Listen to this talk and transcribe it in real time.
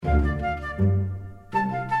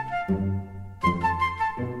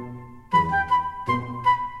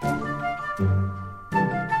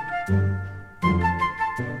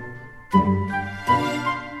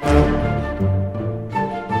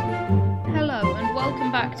welcome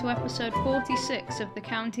back to episode 46 of the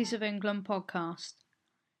Counties of England podcast.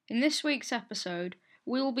 In this week's episode,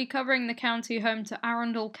 we will be covering the county home to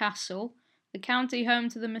Arundel Castle, the county home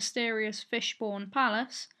to the mysterious Fishbourne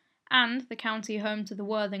Palace, and the county home to the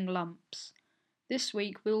Worthing Lumps. This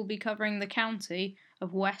week we will be covering the county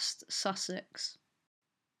of West Sussex.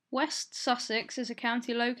 West Sussex is a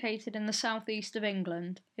county located in the southeast of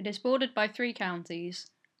England. It is bordered by three counties: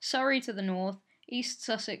 Surrey to the north, East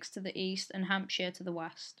Sussex to the east, and Hampshire to the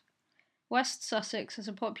west. West Sussex has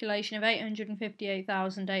a population of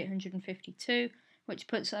 858,852, which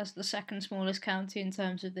puts it as the second smallest county in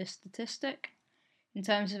terms of this statistic. In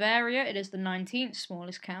terms of area, it is the 19th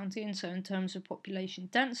smallest county, and so in terms of population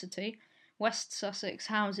density, West Sussex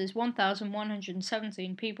houses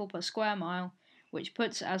 1,117 people per square mile, which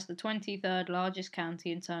puts it as the 23rd largest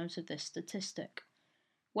county in terms of this statistic.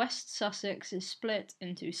 West Sussex is split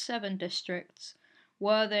into 7 districts: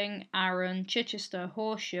 Worthing, Arran, Chichester,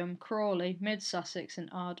 Horsham, Crawley, Mid Sussex and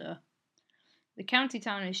Ardagh. The county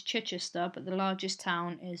town is Chichester, but the largest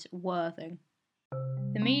town is Worthing.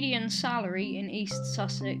 The median salary in East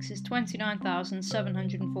Sussex is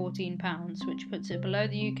 £29,714, which puts it below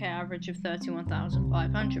the UK average of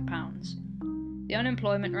 £31,500. The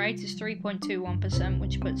unemployment rate is 3.21%,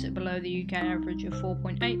 which puts it below the UK average of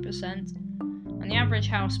 4.8%, and the average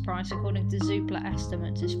house price, according to Zoopla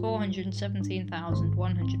estimates, is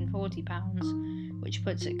 £417,140, which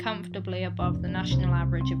puts it comfortably above the national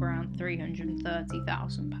average of around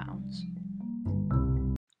 £330,000.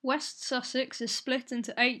 West Sussex is split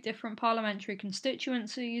into 8 different parliamentary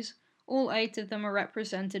constituencies. All 8 of them are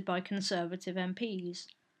represented by Conservative MPs.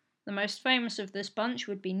 The most famous of this bunch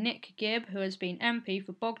would be Nick Gibb, who has been MP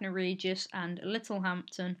for Bognor Regis and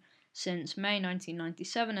Littlehampton since May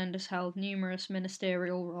 1997 and has held numerous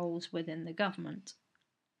ministerial roles within the government.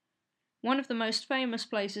 One of the most famous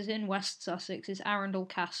places in West Sussex is Arundel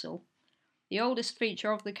Castle. The oldest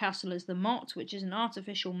feature of the castle is the motte, which is an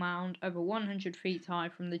artificial mound over 100 feet high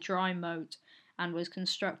from the dry moat and was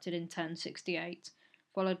constructed in 1068,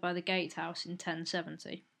 followed by the gatehouse in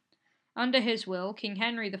 1070. Under his will, King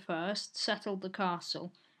Henry I settled the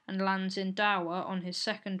castle and lands in dower on his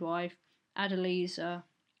second wife, Adeliza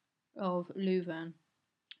of Louvain.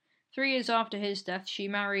 3 years after his death, she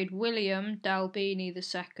married William d'Albini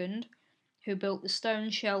II, who built the stone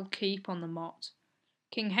shell keep on the motte.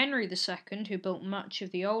 King Henry II, who built much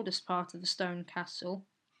of the oldest part of the stone castle,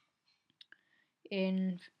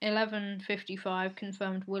 in 1155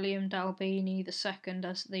 confirmed William d'Albini II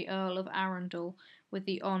as the Earl of Arundel with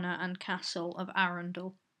the honour and castle of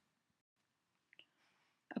Arundel.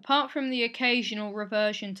 Apart from the occasional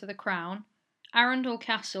reversion to the crown, Arundel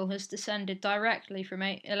Castle has descended directly from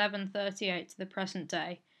 1138 to the present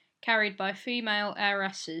day, carried by female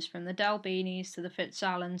heiresses from the d'Albinis to the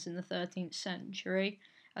FitzAlans in the 13th century,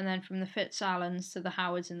 and then from the FitzAlans to the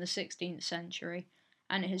Howards in the 16th century,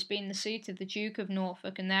 and it has been the seat of the Duke of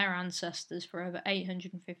Norfolk and their ancestors for over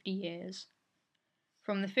 850 years.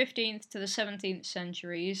 From the 15th to the 17th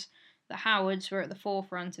centuries, the Howards were at the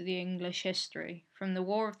forefront of the English history, from the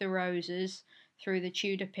War of the Roses through the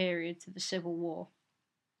Tudor period to the Civil War.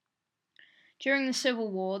 During the Civil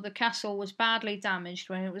War, the castle was badly damaged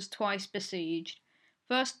when it was twice besieged,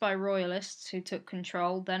 first by Royalists who took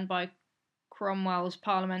control, then by Cromwell's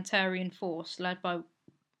parliamentarian force led by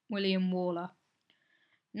William Waller.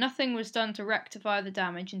 Nothing was done to rectify the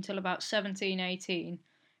damage until about 1718,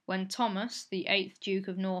 when Thomas, the 8th Duke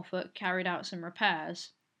of Norfolk, carried out some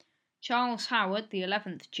repairs. Charles Howard, the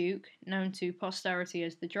 11th Duke, known to posterity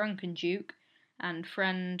as the Drunken Duke, and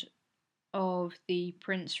friend of the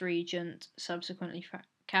Prince Regent, subsequently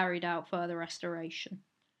carried out further restoration.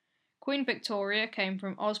 Queen Victoria came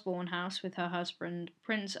from Osborne House with her husband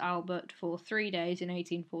Prince Albert for 3 days in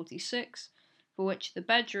 1846, for which the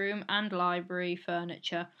bedroom and library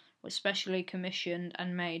furniture was specially commissioned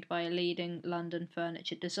and made by a leading London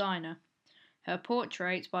furniture designer. Her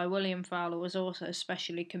portrait by William Fowler was also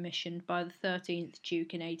specially commissioned by the 13th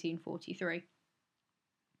Duke in 1843.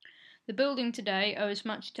 The building today owes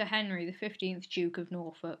much to Henry, the 15th Duke of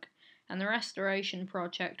Norfolk, and the restoration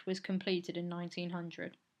project was completed in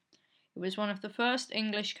 1900. It was one of the first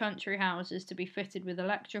English country houses to be fitted with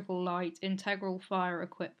electrical light, integral fire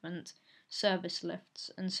equipment, service lifts,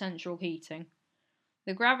 and central heating.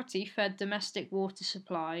 The gravity-fed domestic water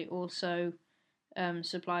supply also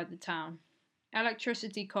supplied the town.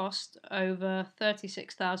 Electricity cost over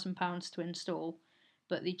 £36,000 to install,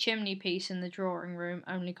 but the chimney piece in the drawing room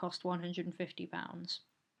only cost £150.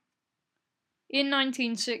 In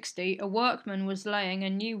 1960, a workman was laying a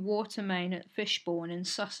new water main at Fishbourne in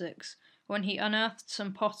Sussex when he unearthed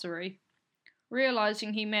some pottery.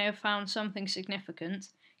 Realizing he may have found something significant,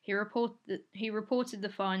 he reported the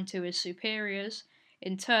find to his superiors.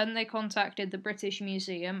 In turn, they contacted the British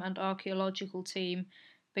Museum and archaeological team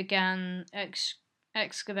began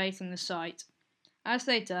excavating the site. As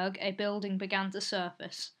they dug, a building began to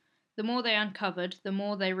surface. The more they uncovered, the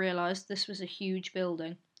more they realized this was a huge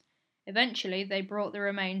building. Eventually, they brought the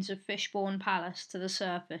remains of Fishbourne Palace to the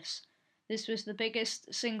surface. This was the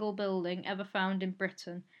biggest single building ever found in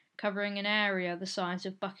Britain, covering an area the size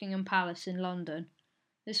of Buckingham Palace in London.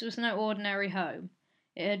 This was no ordinary home.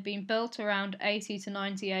 It had been built around 80 to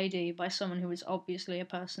 90 AD by someone who was obviously a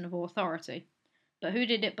person of authority. But who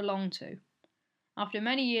did it belong to? After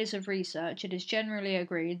many years of research, it is generally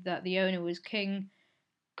agreed that the owner was King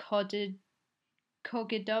Cogidubnus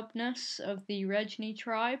of the Regni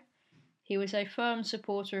tribe. He was a firm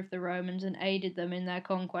supporter of the Romans and aided them in their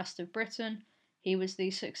conquest of Britain. He was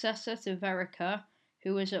the successor to Verica,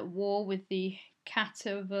 who was at war with the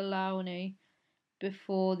Cativellauni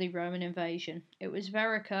before the Roman invasion. It was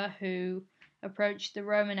Verica who approached the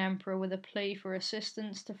Roman emperor with a plea for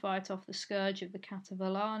assistance to fight off the scourge of the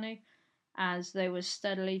Catevellani, as they were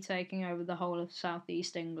steadily taking over the whole of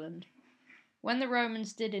southeast England. When the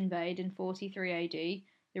Romans did invade in 43 AD,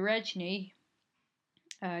 the Regni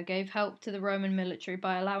gave help to the Roman military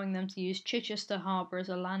by allowing them to use Chichester harbour as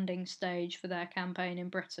a landing stage for their campaign in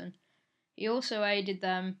Britain. He also aided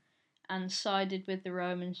them and sided with the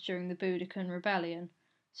Romans during the Boudiccan rebellion,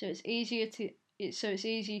 so it's easy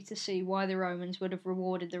to see why the Romans would have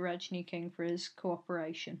rewarded the Regni king for his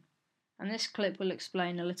cooperation. And this clip will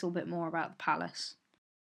explain a little bit more about the palace.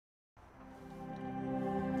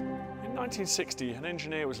 In 1960, an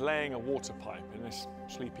engineer was laying a water pipe in this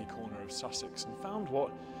sleepy corner of Sussex and found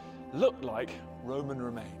what looked like Roman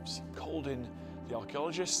remains. He called in the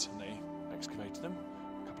archaeologists and they excavated them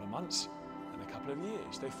for a couple of months and a couple of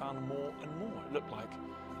years. They found more and more. It looked like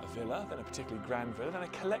a villa, then a particularly grand villa, then a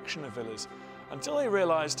collection of villas, until they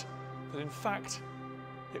realised that in fact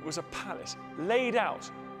it was a palace laid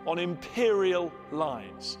out on imperial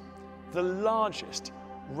lines, the largest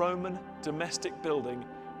Roman domestic building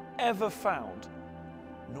ever found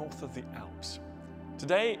north of the Alps.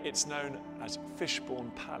 Today it's known as Fishbourne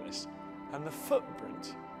Palace, and the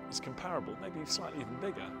footprint is comparable, maybe slightly even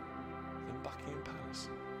bigger, than Buckingham Palace.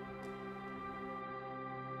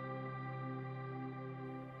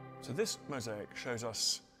 So this mosaic shows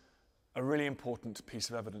us a really important piece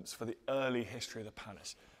of evidence for the early history of the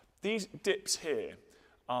palace. These dips here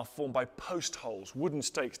are formed by post holes, wooden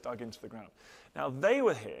stakes dug into the ground. Now they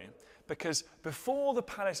were here because before the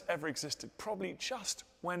palace ever existed, probably just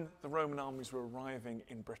when the Roman armies were arriving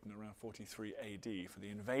in Britain around 43 AD for the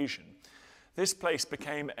invasion, this place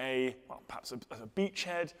became perhaps a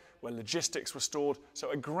beachhead where logistics were stored.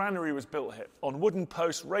 So a granary was built here on wooden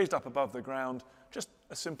posts raised up above the ground, just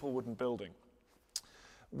a simple wooden building.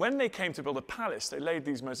 When they came to build a palace, they laid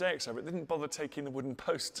these mosaics over it. They didn't bother taking the wooden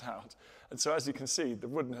posts out. And so as you can see, the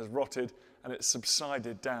wooden has rotted and it's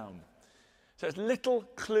subsided down. So it's little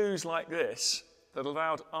clues like this that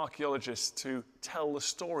allowed archaeologists to tell the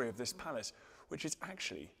story of this palace, which is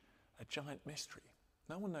actually a giant mystery.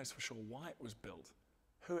 No one knows for sure why it was built,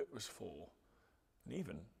 who it was for, and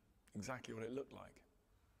even exactly what it looked like.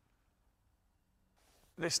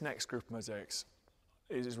 This next group of mosaics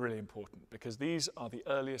is really important because these are the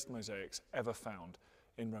earliest mosaics ever found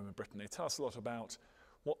in Roman Britain. They tell us a lot about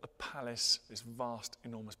what the palace, this vast,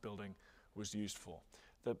 enormous building, was used for.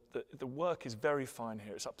 The work is very fine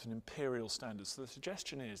here. It's up to an imperial standard. So the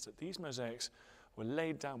suggestion is that these mosaics were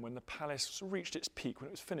laid down when the palace reached its peak, when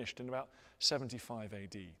it was finished in about 75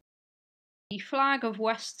 AD. The flag of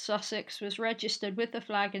West Sussex was registered with the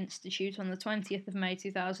Flag Institute on the 20th of May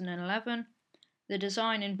 2011. The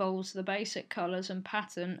design involves the basic colours and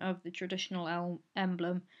pattern of the traditional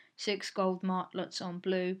emblem, 6 gold martlets on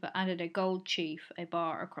blue, but added a gold chief, a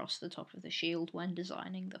bar across the top of the shield when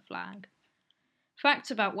designing the flag.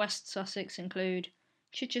 Facts about West Sussex include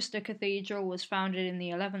Chichester Cathedral was founded in the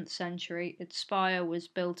 11th century. Its spire was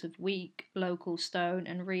built of weak local stone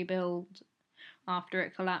and rebuilt after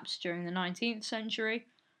it collapsed during the 19th century.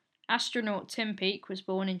 Astronaut Tim Peake was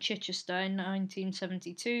born in Chichester in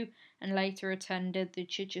 1972 and later attended the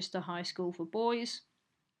Chichester High School for Boys.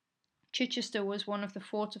 Chichester was one of the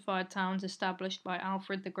fortified towns established by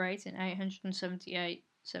Alfred the Great in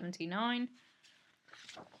 878-79.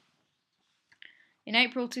 In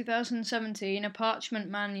April 2017, a parchment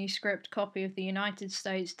manuscript copy of the United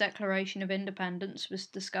States Declaration of Independence was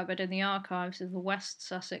discovered in the archives of the West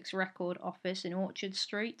Sussex Record Office in Orchard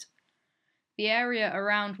Street. The area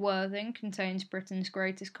around Worthing contains Britain's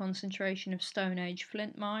greatest concentration of Stone Age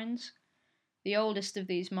flint mines. The oldest of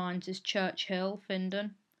these mines is Church Hill,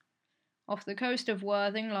 Findon. Off the coast of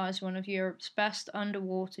Worthing lies one of Europe's best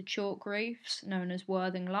underwater chalk reefs, known as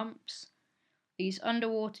Worthing Lumps. These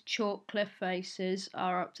underwater chalk cliff faces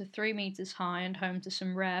are up to 3 metres high and home to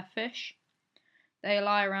some rare fish. They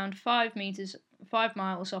lie around 5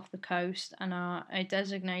 miles off the coast and are a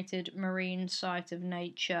designated marine site of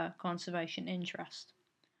nature conservation interest.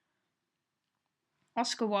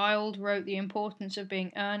 Oscar Wilde wrote the importance of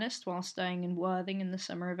being earnest while staying in Worthing in the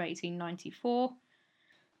summer of 1894.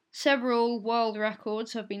 Several world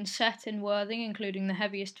records have been set in Worthing, including the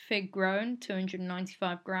heaviest fig grown,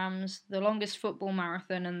 295 grams, the longest football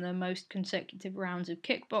marathon, and the most consecutive rounds of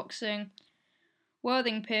kickboxing.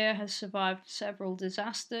 Worthing Pier has survived several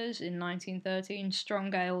disasters. In 1913, strong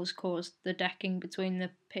gales caused the decking between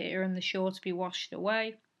the pier and the shore to be washed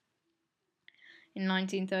away. In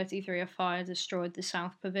 1933, a fire destroyed the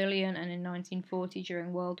South Pavilion, and in 1940,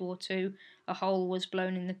 during World War II, a hole was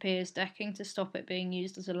blown in the pier's decking to stop it being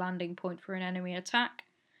used as a landing point for an enemy attack.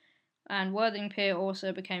 And Worthing Pier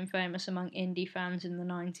also became famous among indie fans in the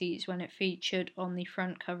 90s when it featured on the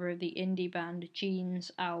front cover of the indie band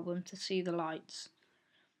Gene's album To See the Lights.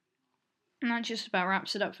 And that just about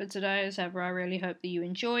wraps it up for today. As ever, I really hope that you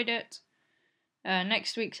enjoyed it.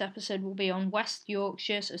 Next week's episode will be on West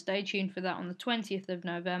Yorkshire, so stay tuned for that on the 20th of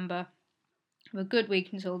November. Have a good week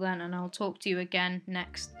until then, and I'll talk to you again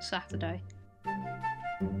next Saturday.